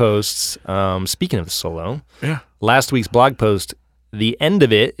blog post, speaking of the Solo. Yeah. Last week's blog post, the end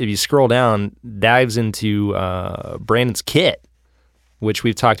of it, if you scroll down, dives into Brandon's kit, which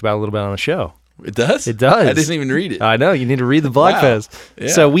we've talked about a little bit on the show. It does? It does. I didn't even read it. I know. You need to read the blog post. Yeah.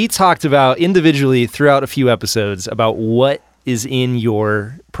 So we talked about individually throughout a few episodes about what is in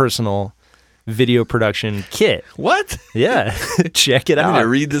your personal video production kit. What? Yeah. Check it out. I need to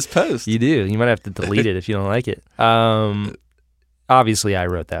read this post. You do. You might have to delete it if you don't like it. Obviously, I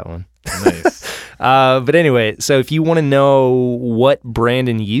wrote that one. Nice. But anyway, so if you want to know what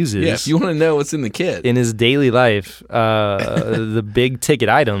Brandon uses, if you want to know what's in the kit in his daily life, the big ticket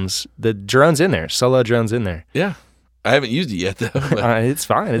items, the drone's in there. Solo drone's in there. Yeah, I haven't used it yet though. It's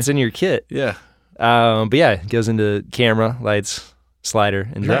fine. It's in your kit. Yeah. But yeah, it goes into camera, lights, slider,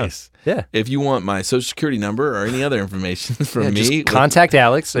 and drone. Nice. Yeah. If you want my social security number or any other information from me, just contact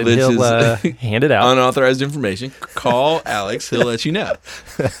Alex and he'll hand it out. Unauthorized information. Call Alex. He'll let you know.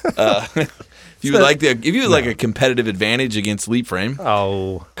 If you would like a competitive advantage against Leap Frame,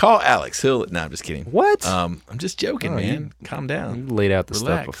 call Alex. No, I'm just kidding. What? I'm just joking, man. Calm down. You laid out the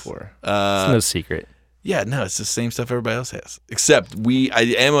stuff before. It's no secret. Yeah, no, it's the same stuff everybody else has. Except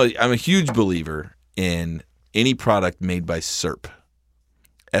I'm a huge believer in any product made by SYRP.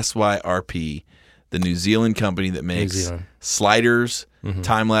 SYRP, the New Zealand company that makes sliders,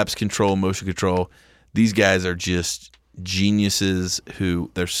 time-lapse control, motion control. These guys are just geniuses who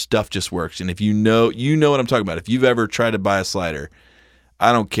their stuff just works. And if you know what I'm talking about. If you've ever tried to buy a slider,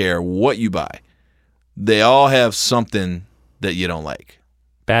 I don't care what you buy. They all have something that you don't like.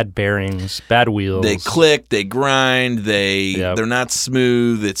 Bad bearings, bad wheels. They click, they grind, they're not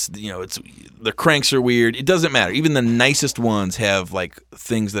smooth. It's the cranks are weird. It doesn't matter. Even the nicest ones have like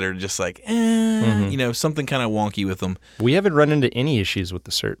things that are just like, something kind of wonky with them. We haven't run into any issues with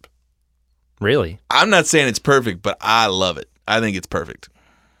the SYRP. Really? I'm not saying it's perfect, but I love it. I think it's perfect.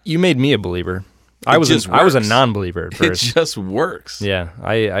 You made me a believer. I was a non-believer at first. It just works. Yeah,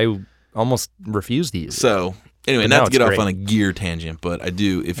 I almost refused to use it. So anyway, not to get off on a gear tangent, but I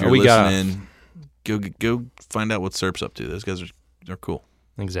do. If you're listening, go find out what SYRP's up to. Those guys are cool.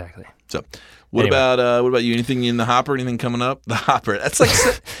 Exactly. So, what about you? Anything in the hopper? Anything coming up? The hopper. That's like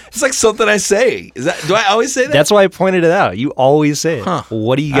it's like something I say. Do I always say that? That's why I pointed it out. You always say it. Huh.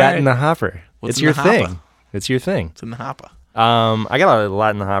 What do you got in the hopper? What's it's your thing. It's your thing. It's in the hopper. I got a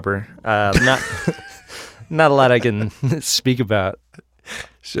lot in the hopper. Not a lot I can speak about.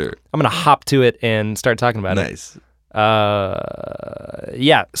 Sure. I'm gonna hop to it and start talking about it. Nice.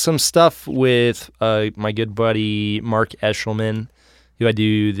 Yeah, some stuff with my good buddy Mark Eshelman, who I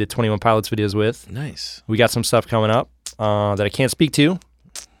do the 21 Pilots videos with. Nice. We got some stuff coming up that I can't speak to,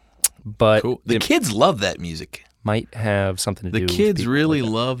 but cool. The kids love that music. Might have something to do. The kids really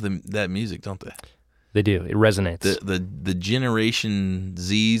love that music, don't they? They do. It resonates. The Generation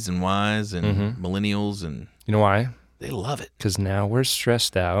Zs and Ys and millennials and you know why? They love it because now we're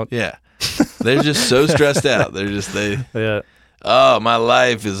stressed out. Yeah, they're just so stressed out. Yeah. Oh, my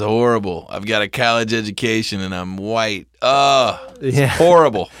life is horrible. I've got a college education and I'm white. Oh, it's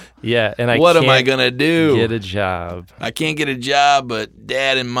horrible. Yeah, and what am I gonna do? Get a job. I can't get a job, but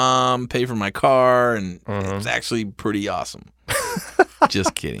Dad and Mom pay for my car, and it's actually pretty awesome.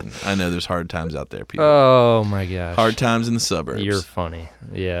 Just kidding. I know there's hard times out there, people. Oh my gosh. Hard times in the suburbs. You're funny.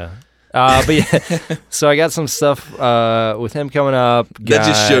 Yeah. But yeah, so I got some stuff with him coming up. That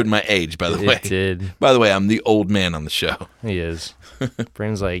just showed my age, by the way. It did. By the way, I'm the old man on the show. He is.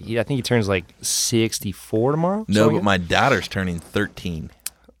 Brandon's like, I think he turns like 64 tomorrow. No, but my daughter's turning 13.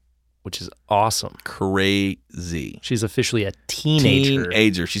 Which is awesome. Crazy. She's officially a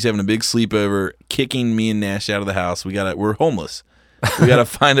teenager. She's having a big sleepover, kicking me and Nash out of the house. We're homeless. We got to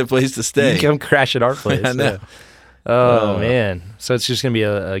find a place to stay. You can come crash at our place. I know. Yeah. Oh, man. So it's just going to be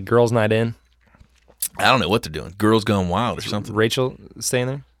a girls' night in? I don't know what they're doing. Girls Gone Wild or something. Rachel staying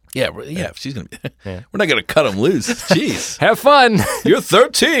there? Yeah, she's going to be. Yeah. We're not going to cut them loose. Jeez. Have fun. You're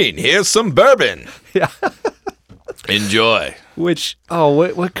 13. Here's some bourbon. Yeah. Enjoy. Which,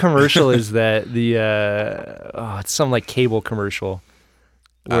 what commercial is that? It's some like cable commercial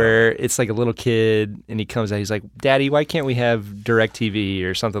where it's like a little kid and he comes out, he's like, Daddy, why can't we have DirecTV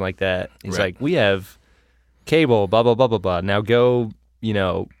or something like that? He's like, we have cable, blah, blah, blah, blah, blah. Now go,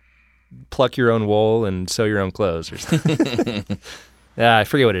 pluck your own wool and sew your own clothes or something. Yeah, I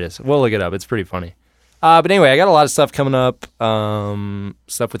forget what it is. We'll look it up. It's pretty funny. But anyway, I got a lot of stuff coming up.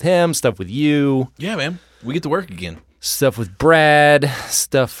 Stuff with him, stuff with you. Yeah, man. We get to work again. Stuff with Brad,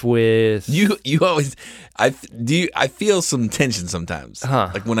 stuff with you always. I feel some tension sometimes.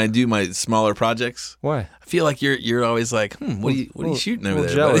 Like when I do my smaller projects. Why? I feel like you're always like, what are you shooting over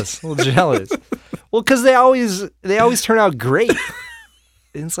there? Jealous. A little jealous. Well, because they always turn out great.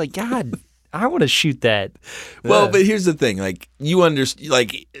 And it's like, God, I want to shoot that. Well, but here's the thing. Like you understand.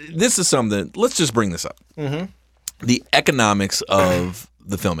 Like this is something. Let's just bring this up. Mm-hmm. The economics of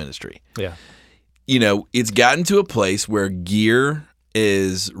the film industry. Yeah. It's gotten to a place where gear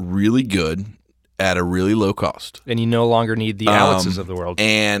is really good at a really low cost. And you no longer need the Alexes of the world.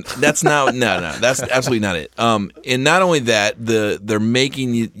 And that's no, that's absolutely not it. And not only that, they're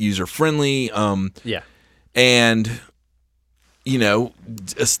making it user-friendly. Yeah. And,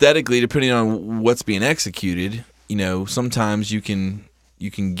 aesthetically, depending on what's being executed, sometimes you can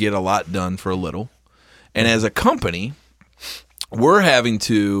get a lot done for a little. And as a company, we're having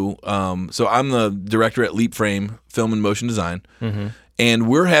to, so I'm the director at Leap Frame Film and Motion Design, and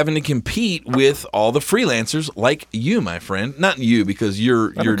we're having to compete with all the freelancers like you, my friend. Not you, because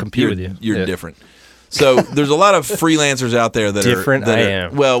you're different. So there's a lot of freelancers out there that different. are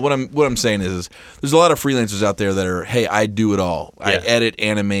well. What I'm saying is there's a lot of freelancers out there that are, hey, I do it all. Yeah. I edit,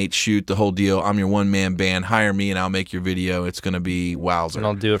 animate, shoot, the whole deal. I'm your one man band. Hire me, and I'll make your video. It's going to be wowzer. And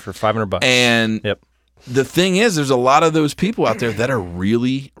I'll do it for $500. And yep. The thing is, there's a lot of those people out there that are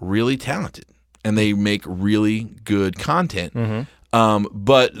really, really talented, and they make really good content. Mm-hmm.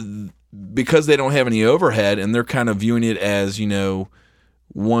 But because they don't have any overhead, and they're kind of viewing it as,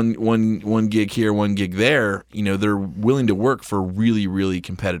 one gig here, one gig there, they're willing to work for really, really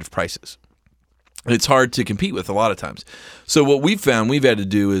competitive prices. It's hard to compete with a lot of times. So what we've found we've had to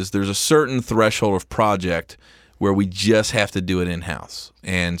do is there's a certain threshold of project where we just have to do it in-house.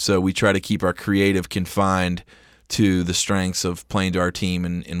 And so we try to keep our creative confined to the strengths of playing to our team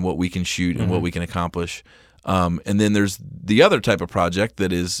and what we can shoot and what we can accomplish. And then there's the other type of project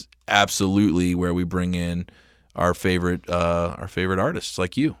that is absolutely where we bring in our favorite artists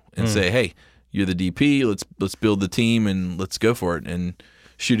like you and say, hey, you're the DP, let's build the team and let's go for it and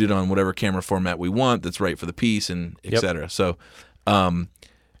shoot it on whatever camera format we want that's right for the piece and et cetera. So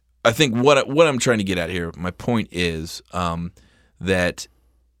I think what I'm trying to get at here, my point is that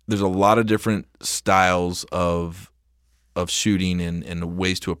there's a lot of different styles of shooting and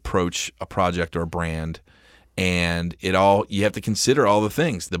ways to approach a project or a brand, and you have to consider all the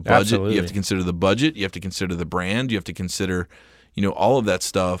things. The budget, Absolutely. You have to consider the budget, you have to consider the brand, you have to consider all of that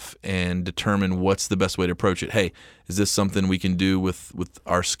stuff and determine what's the best way to approach it. Hey, is this something we can do with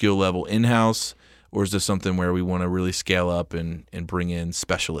our skill level in-house? Or is this something where we want to really scale up and bring in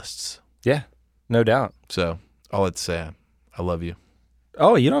specialists? Yeah, no doubt. So all I'd say, I love you.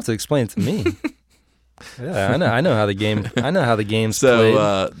 Oh, you don't have to explain it to me. Yeah, I know how the game. I know how the game's played.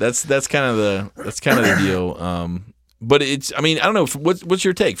 So that's kind of the deal. But it's, I don't know. What's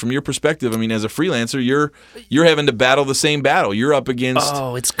your take from your perspective? As a freelancer, you're having to battle the same battle. You're up against.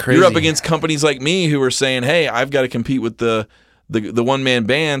 Oh, it's crazy. You're up against companies like me who are saying, hey, I've got to compete with the one man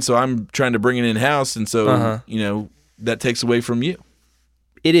band, so I'm trying to bring it in house, and so that takes away from you.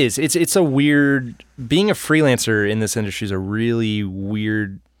 It is. It's a weird. Being a freelancer in this industry is a really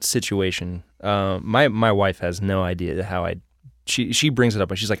weird situation. My wife has no idea how she brings it up,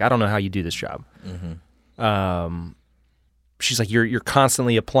 but she's like, I don't know how you do this job. Mm-hmm. She's like, you're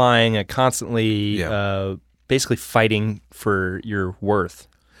constantly applying and constantly basically fighting for your worth.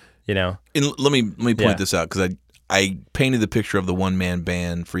 And let me point this out because I painted the picture of the one-man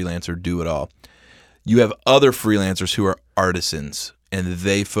band freelancer do-it-all. You have other freelancers who are artisans, and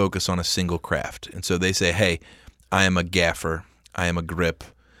they focus on a single craft. And so they say, hey, I am a gaffer, I am a grip,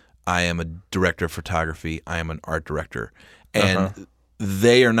 I am a director of photography, I am an art director. And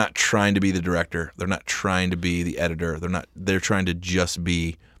they are not trying to be the director. They're not trying to be the editor. They're trying to just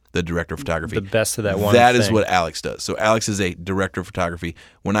be the director of photography. The best of that one That thing. is what Alex does. So Alex is a director of photography.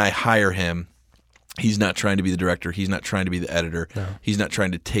 When I hire him, he's not trying to be the director. He's not trying to be the editor. No. He's not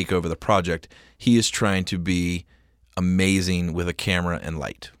trying to take over the project. He is trying to be amazing with a camera and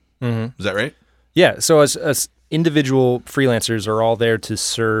light. Is that right? Yeah. So as individual freelancers are all there to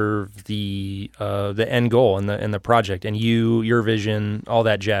serve the end goal and the project and your vision, all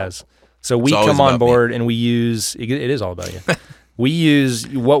that jazz. So we come on board and we use it is all about you. We use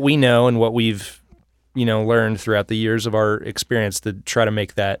what we know and what we've learned throughout the years of our experience to try to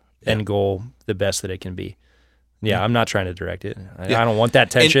make that end goal the best that it can be. Yeah, I'm not trying to direct it. I don't want that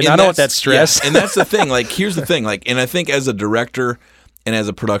tension. I don't want that stress. Yeah, and that's the thing. Like, here's the thing. Like, and I think as a director and as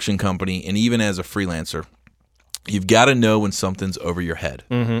a production company and even as a freelancer, you've got to know when something's over your head.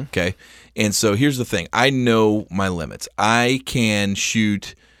 Okay? And so here's the thing. I know my limits. I can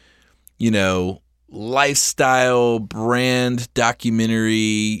shoot, lifestyle, brand,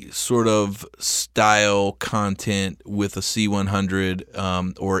 documentary sort of style content with a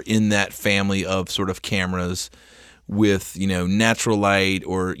C100 or in that family of sort of cameras with, natural light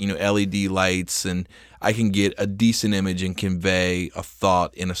or, LED lights, and I can get a decent image and convey a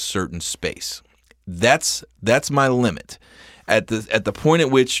thought in a certain space. That's my limit. At the point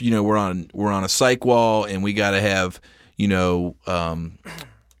at which, we're on a cyc wall and we got to have,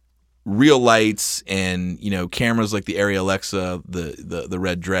 real lights and cameras like the Arri Alexa, the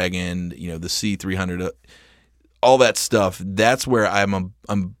Red Dragon, the C300, all that stuff. That's where I'm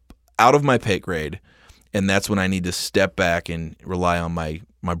out of my pay grade, and that's when I need to step back and rely on my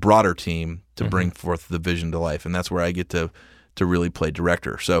broader team to bring forth the vision to life, and that's where I get to really play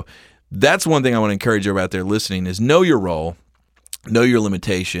director. So that's one thing I want to encourage everybody out there listening is know your role, know your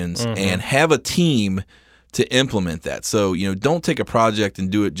limitations, and have a team to implement that. So, don't take a project and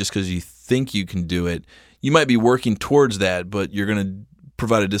do it just because you think you can do it. You might be working towards that, but you're going to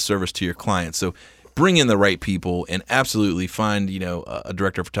provide a disservice to your client. So bring in the right people and absolutely find, a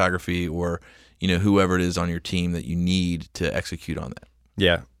director of photography or, whoever it is on your team that you need to execute on that.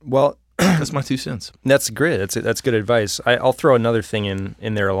 Yeah. Well, that's my 2 cents. That's great. That's good advice. I'll throw another thing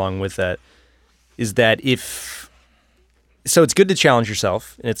in there along with that is that so it's good to challenge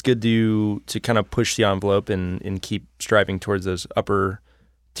yourself, and it's good to kind of push the envelope and keep striving towards those upper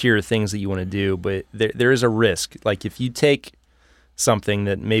tier things that you want to do. But there is a risk. Like if you take something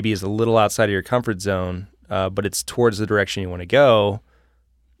that maybe is a little outside of your comfort zone, but it's towards the direction you want to go.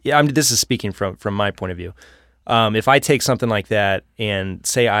 Yeah, this is speaking from my point of view. If I take something like that and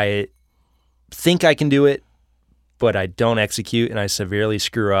say I think I can do it, but I don't execute and I severely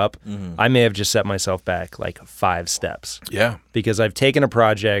screw up, I may have just set myself back like 5 steps. Yeah. Because I've taken a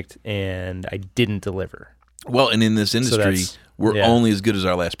project and I didn't deliver. Well, and in this industry, we're only as good as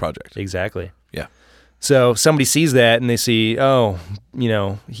our last project. Exactly. Yeah. So somebody sees that and they see,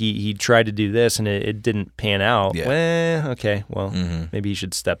 he tried to do this and it didn't pan out. Yeah. Okay, well, maybe he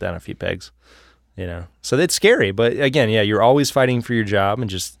should step down a few pegs. So that's scary, but again, you're always fighting for your job, and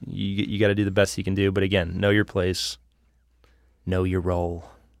just you got to do the best you can do. But again, know your place, know your role.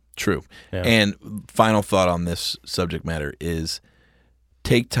 True. Yeah. And final thought on this subject matter is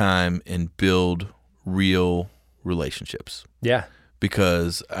take time and build real relationships. Yeah.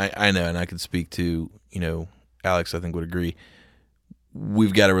 Because I know, and I could speak to Alex, I think would agree.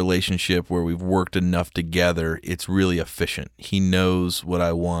 We've got a relationship where we've worked enough together. It's really efficient. He knows what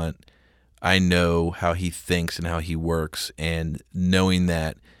I want. I know how he thinks and how he works, and knowing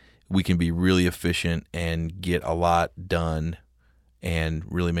that we can be really efficient and get a lot done and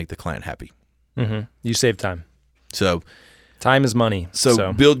really make the client happy. You save time. So time is money.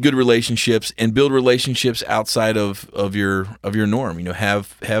 So build good relationships and build relationships outside of your norm.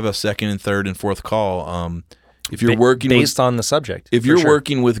 Have a second and third and fourth call. If you're working based on the subject, if you're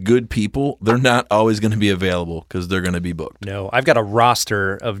working with good people, they're not always going to be available because they're going to be booked. No, I've got a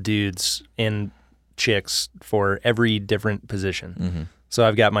roster of dudes and chicks for every different position. So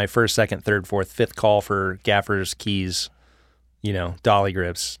I've got my first, second, third, fourth, fifth call for gaffers, keys, dolly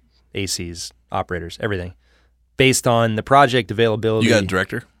grips, ACs, operators, everything, based on the project availability. You got a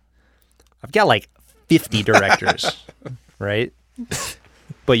director? I've got like 50 directors, right?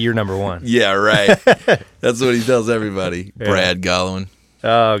 But you're number one. Yeah, right. That's what he tells everybody. Yeah. Brad Gollowin.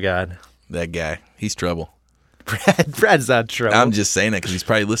 Oh, God. That guy. He's trouble. Brad's not trouble. I'm just saying that because he's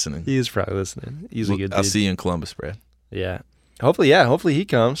probably listening. He is probably listening. He's a good dude. I'll see you in Columbus, Brad. Yeah. Hopefully he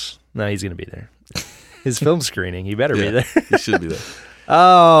comes. No, he's going to be there. His film screening. He better be there. He should be there.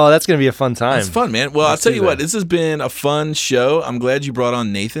 Oh, that's going to be a fun time. It's fun, man. Well, I'll tell you what. This has been a fun show. I'm glad you brought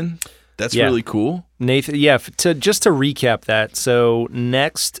on Nathan. That's really cool. Nathan, just to recap that. So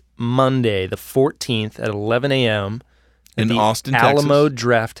next Monday, the 14th at 11 a.m. in Austin, Alamo Texas.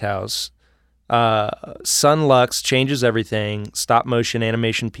 Draft House. Son Lux, Changes Everything, stop motion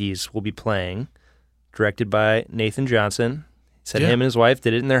animation piece will be playing, directed by Nathan Johnson. He said him and his wife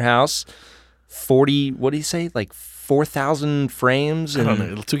did it in their house. 40, what did he say? Like 4,000 frames? I don't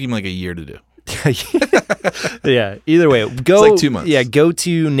know. It took him like a year to do. Yeah, either way, It's like 2 months. Yeah, go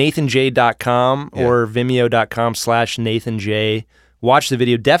to nathanj.com or vimeo.com/nathanj. Watch the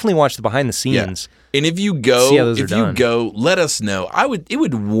video. Definitely watch the behind the scenes. Yeah. And if you go, let us know. It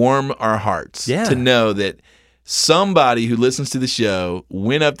would warm our hearts to know that somebody who listens to the show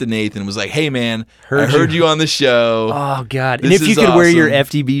went up to Nathan and was like, "Hey man, I heard you on the show." Oh god. And if you could wear your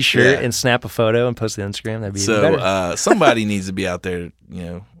FDB shirt and snap a photo and post it on Instagram, that'd be even better. Somebody needs to be out there,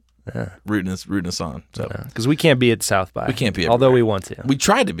 rooting us on. So because we can't be at South by. We can't be, although we want to. We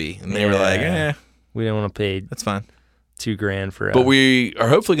tried to be, and they were like, we don't want to pay. That's fine. $2,000 for. But we are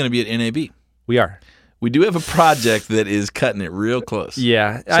hopefully going to be at NAB. We are. We do have a project that is cutting it real close.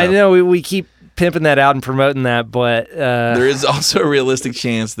 Yeah, so, I know we keep pimping that out and promoting that, but there is also a realistic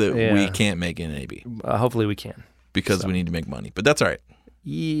chance that we can't make NAB. Hopefully we can because we need to make money, but that's all right.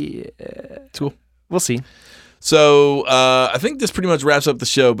 Yeah, cool. We'll see. So I think this pretty much wraps up the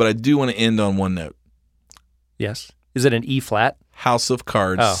show, but I do want to end on one note. Yes. Is it an E flat? House of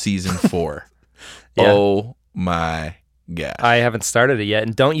Cards Season 4. Oh my gosh. I haven't started it yet,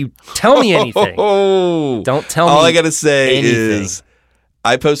 and don't you tell me anything. Don't tell me All I got to say anything. is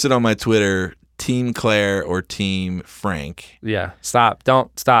I posted on my Twitter, Team Claire or Team Frank. Yeah. Stop.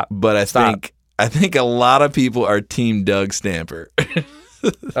 Don't stop. But I think a lot of people are Team Doug Stamper.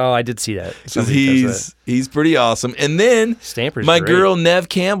 Oh, I did see that. He's pretty awesome. And then Stamper's my great. girl Nev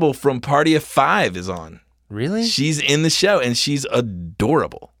Campbell from Party of 5 is on. Really? She's in the show, and she's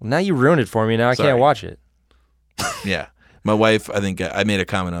adorable. Well, now you ruined it for me. Now I can't watch it. Yeah. My wife, I think I made a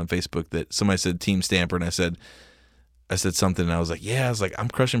comment on Facebook that somebody said Team Stamper, and I said something, and I was like, I'm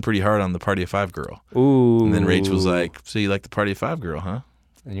crushing pretty hard on the Party of 5 girl. Ooh. And then Rach was like, so you like the Party of 5 girl, huh?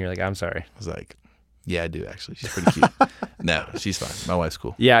 And you're like, I'm sorry. I was like, yeah, I do, actually. She's pretty cute. No, she's fine. My wife's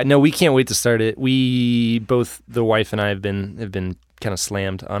cool. Yeah, no, we can't wait to start it. We both, the wife and I, have been kind of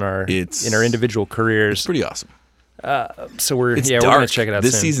slammed on in our individual careers. It's pretty awesome. So we're dark. we're gonna check it out.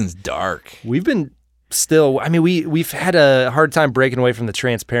 This soon. season's dark. We've been we've had a hard time breaking away from the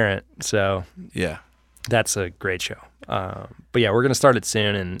transparent. So yeah, that's a great show. But yeah, we're gonna start it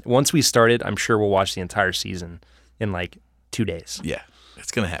soon, and once we start it, I'm sure we'll watch the entire season in like 2 days. Yeah,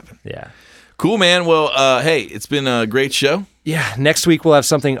 it's gonna happen. Yeah. Cool, man. Well, hey, it's been a great show. Yeah, next week we'll have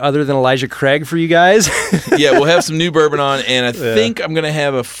something other than Elijah Craig for you guys. Yeah, we'll have some new bourbon on, and I think I'm going to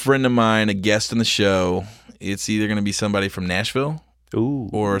have a friend of mine, a guest on the show. It's either going to be somebody from Nashville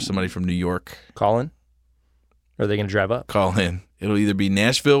or somebody from New York. Call in? Or are they going to drive up? Call in. It'll either be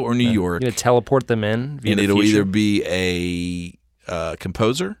Nashville or New York. You're going to teleport them in via and the it'll future? either be a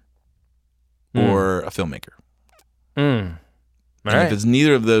composer or a filmmaker. And if it's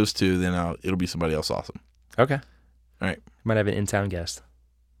neither of those two, then it'll be somebody else awesome. Okay. All right. Might have an in-town guest.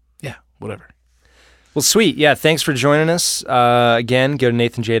 Yeah, whatever. Well, sweet. Yeah, thanks for joining us. Again, go to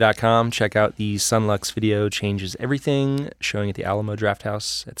nathanj.com. Check out the Son Lux video, Changes Everything, showing at the Alamo Draft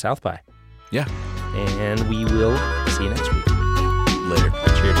House at South by. Yeah. And we will see you next week. Later.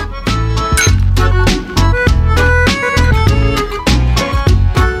 Cheers.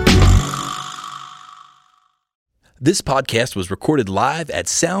 This podcast was recorded live at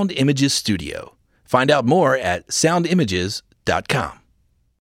Sound Images Studio. Find out more at soundimages.com.